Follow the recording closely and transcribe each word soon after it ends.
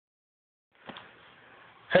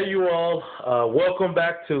Hey, you all. Welcome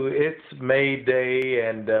back to It's May Day,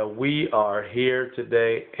 and we are here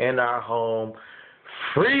today in our home,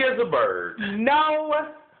 free as a bird. No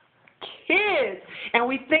kids. And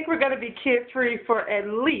we think we're going to be kid-free for at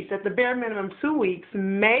least, at the bare minimum, 2 weeks,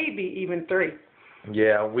 maybe even 3.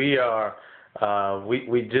 Yeah, we are.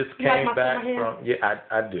 We just You like came my back hair? from. Yeah,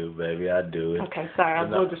 I do, baby. I do. Okay, sorry, I was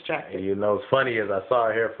a little distracted. You know, it's funny is I saw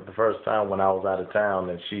her hair for the first time when I was out of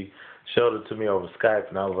town, and she showed it to me over Skype,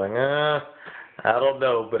 and I was like, I don't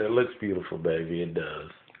know, but it looks beautiful, baby. It does.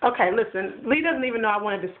 Okay, listen, Lee doesn't even know I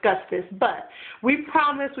want to discuss this, but we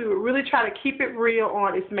promised we would really try to keep it real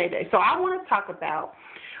on It's May Day. So I want to talk about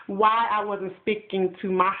why I wasn't speaking to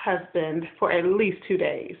my husband for at least 2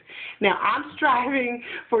 days. Now, I'm striving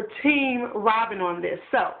for Team Robin on this,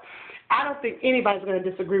 so I don't think anybody's going to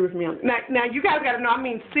disagree with me on it. Now, you guys got to know, I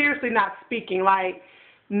mean seriously not speaking, like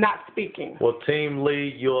not speaking. Well, Team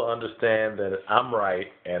Lee, you'll understand that I'm right,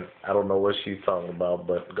 and I don't know what she's talking about,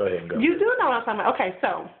 but go ahead and go. You do know what I'm talking about. Okay,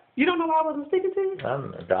 so you don't know why I wasn't speaking to you?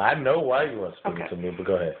 I know why you weren't speaking to me, but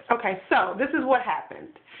go ahead. Okay, so this is what happened.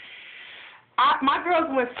 My girls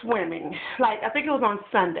went swimming, like I think it was on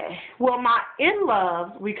Sunday. Well, my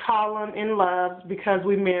in-laws, we call them in-laws because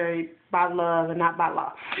we married by love and not by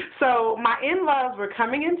law. So my in-laws were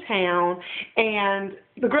coming in town, and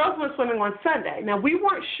the girls went swimming on Sunday. Now, we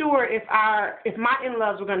weren't sure if my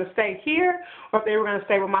in-laws were going to stay here or if they were going to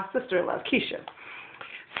stay with my sister-in-law, Keisha.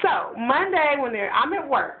 So Monday when I'm at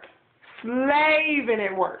work, slaving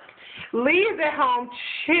at work. Lee is at home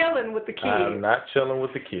chilling with the kids. I'm not chilling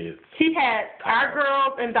with the kids. He had our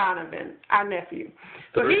girls and Donovan, our nephew.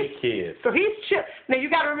 Three kids. So he's chill. Now you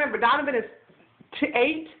got to remember, Donovan is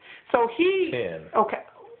 8, so he. 10. Okay,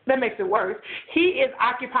 that makes it worse. He is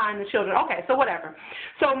occupying the children. Okay, so whatever.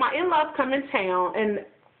 So my in-laws come in town, and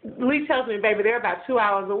Lee tells me, baby, they're about 2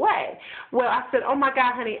 hours away. Well, I said, oh, my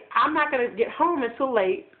God, honey, I'm not going to get home until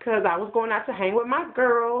late because I was going out to hang with my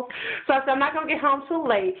girls. So I said, I'm not going to get home till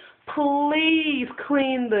late. Please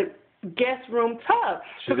clean the guest room tub.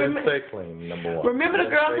 She didn't say clean, number one. Remember the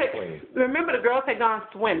girls had gone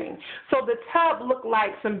swimming. So the tub looked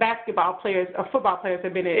like some basketball players or football players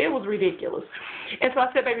had been in it. It was ridiculous. And so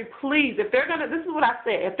I said, baby, please, if they're going to, this is what I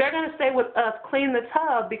said, if they're going to stay with us, clean the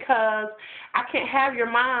tub because I can't have your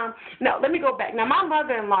mom. Now, let me go back. Now, my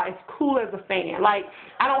mother-in-law is cool as a fan. Like,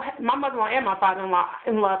 my mother-in-law and my father-in-law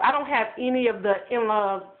in love. I don't have any of the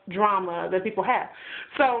in-love drama that people have.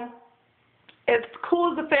 So, as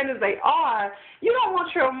cool as the fan as they are, you don't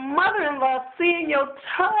want your mother-in-law seeing your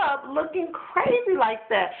tub looking crazy like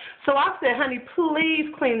that. So I said, honey,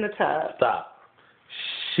 please clean the tub. Stop.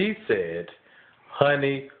 She said,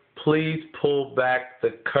 honey, please pull back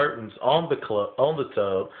the curtains on the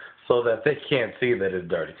tub so that they can't see that it's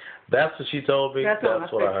dirty. That's what she told me. That's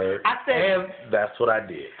what I heard. And that's what I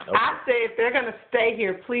did. Okay. I said, if they're going to stay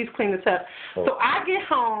here, please clean the tub. Oh. So I get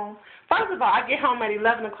home. First of all, I get home at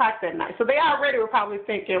 11 o'clock that night. So they already were probably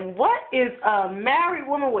thinking, what is a married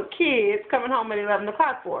woman with kids coming home at 11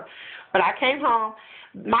 o'clock for? But I came home.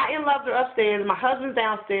 My in-laws are upstairs. My husband's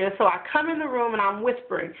downstairs. So I come in the room and I'm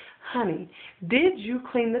whispering, honey, did you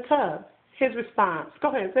clean the tub? His response, go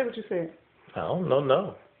ahead, say what you said. Oh,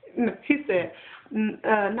 no. He said,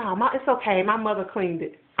 no, it's okay. My mother cleaned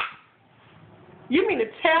it. You mean to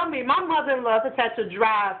tell me my mother-in-law has had to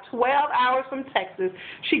drive 12 hours from Texas.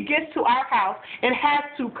 She gets to our house and has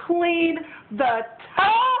to clean the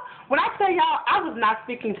tub? When I tell y'all, I was not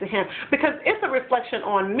speaking to him because it's a reflection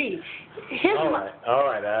on me. All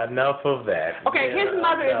right, enough of that. Okay, his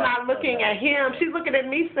mother is not looking at him. She's looking at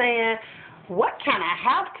me saying, what kind of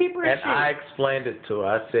housekeeper is she? And I explained it to her.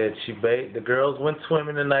 I said the girls went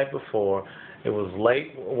swimming the night before. It was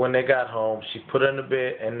late when they got home. She put her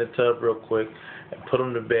in the tub real quick and put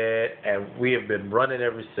them to bed, and we have been running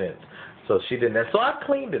ever since. So she didn't. So I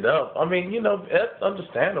cleaned it up. I mean, that's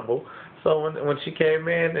understandable. So when she came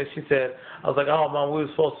in and she said, I was like, oh, Mom, we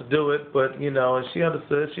were supposed to do it, but, and she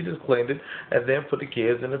understood. She just cleaned it and then put the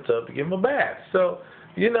kids in the tub to give them a bath. So,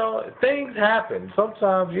 things happen.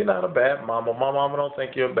 Sometimes you're not a bad mama. My mama don't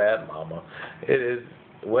think you're a bad mama. It is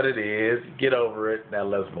what it is. Get over it. Now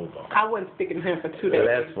let's move on. I wasn't speaking to him for 2 days.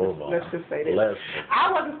 Let's move on. Let's just say this.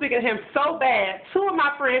 I wasn't speaking to him so bad. 2 of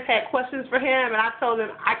my friends had questions for him, and I told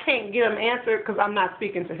them I can't get them answered because I'm not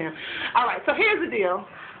speaking to him. All right, so here's the deal.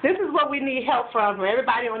 This is what we need help from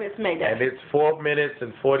everybody on this May Day. And it's 4 minutes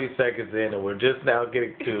and 40 seconds in, and we're just now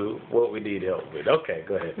getting to what we need help with. Okay,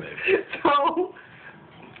 go ahead, baby. So,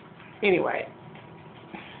 anyway,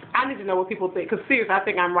 I need to know what people think, because seriously, I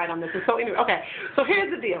think I'm right on this. So anyway, okay, so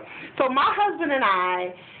here's the deal. So my husband and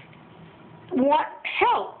I want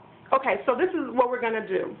help. Okay, so this is what we're going to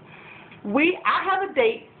do. I have a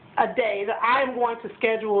day that I am going to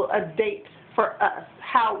schedule a date for us,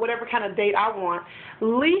 whatever kind of date I want.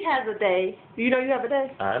 Lee has a day. You know you have a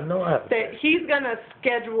day? I know I have a day. That he's going to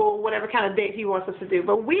schedule whatever kind of date he wants us to do.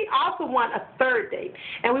 But we also want a third date,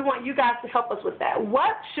 and we want you guys to help us with that.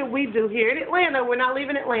 What should we do here in Atlanta? We're not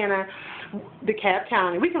leaving Atlanta. DeKalb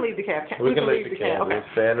County. We can leave DeKalb County. We can leave DeKalb. Okay. We'll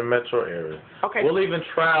stay in the metro area. Okay. We'll even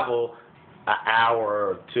travel an hour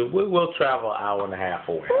or two. We will travel an hour and a half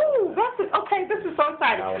away. Ooh, okay, this is so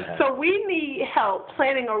exciting. So we need help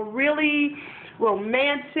planning a really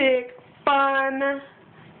romantic, fun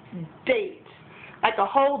date, like a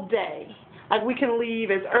whole day. Like we can leave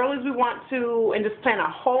as early as we want to and just plan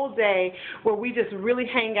a whole day where we just really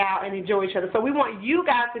hang out and enjoy each other. So we want you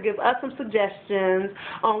guys to give us some suggestions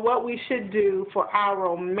on what we should do for our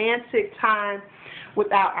romantic time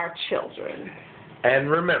without our children. And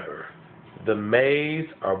remember, the Mays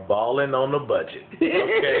are balling on the budget.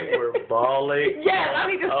 Okay, we're balling. Yeah, I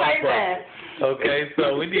need to say that. Okay,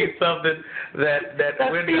 so we need something that's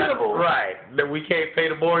we're feasible. Not right. That we can't pay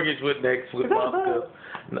the mortgage with next week.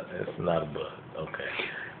 No, it's not a bug. Okay.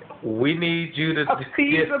 We need you to a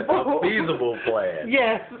feasible plan.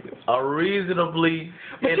 Yes. A reasonably.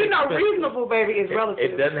 But you know, reasonable, baby, is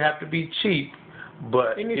relative. It doesn't have to be cheap.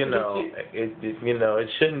 But it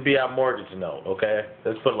shouldn't be our mortgage note, okay?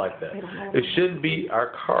 Let's put it like that. It shouldn't be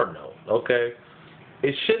our car note, okay?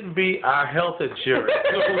 It shouldn't be our health insurance.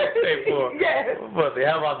 Yes. But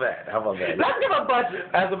how about that? Let's give a budget.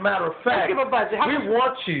 As a matter of fact, let's give a budget.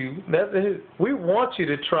 we want you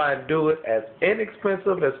to try and do it as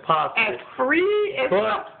inexpensive as possible. As free as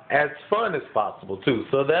possible. As fun as possible too.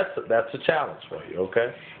 So that's a challenge for you,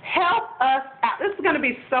 okay? Help us out. This is going to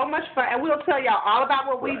be so much fun, and we'll tell y'all all about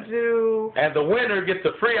what we do. And the winner gets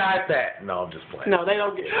a free iPad. No, I'm just playing. No, they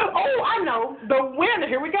don't get. Oh, I know the winner.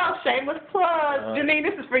 Here we go. Shameless plug. Janine,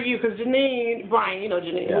 this is for you because Janine, Brian, you know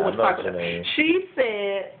Janine. Yeah, I know Janine. She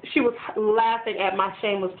said she was laughing at my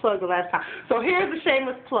shameless plug the last time. So here's the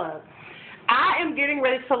shameless plug. I am getting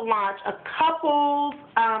ready to launch a couples,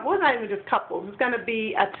 well, it's not even just couples. It's going to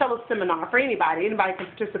be a teleseminar for anybody. Anybody can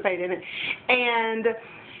participate in it. And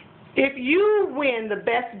if you win the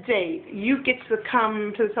best date, you get to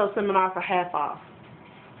come to the teleseminar for half off.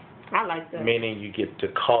 I like that. Meaning you get to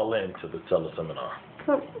call in to the teleseminar.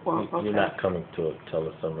 Well, okay. You're not coming to a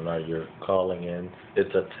teleseminar. You're calling in.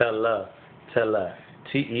 It's a tele,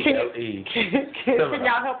 T-E-L-E. Can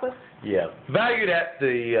y'all help us? Yeah. Valued at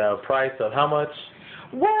the price of how much?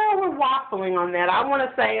 Well, we're waffling on that. I want to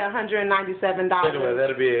say $197. Anyway,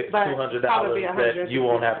 that'll be $200 that you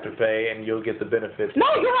won't have to pay, and you'll get the benefits. No,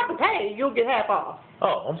 you have to pay. You'll get half off.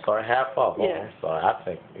 Oh, I'm sorry, half off. Yeah. Oh, I'm sorry. I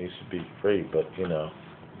think it should be free,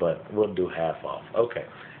 but we'll do half off. Okay,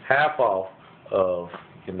 half off of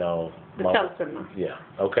the teleseminar. Yeah.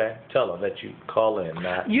 Okay. Tell her that you call in.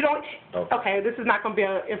 You don't. Okay. This is not going to be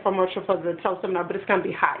an infomercial for the teleseminar, but it's going to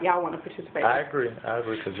be hot. Y'all want to participate? I agree.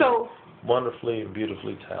 Because you're wonderfully and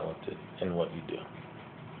beautifully talented in what you do.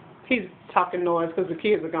 He's talking noise because the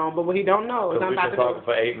kids are gone, but what he don't know is I'm about to go. We've been talking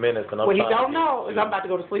for 8 minutes, and what he don't know is I'm about to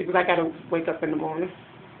go to sleep because I got to wake up in the morning.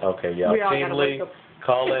 Okay, y'all. Team Lee,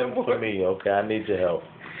 call in for me. Okay, I need your help.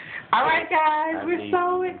 All right, guys. We're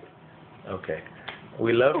so excited. Okay.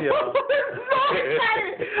 We love y'all.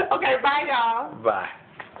 Okay, bye, y'all. Bye.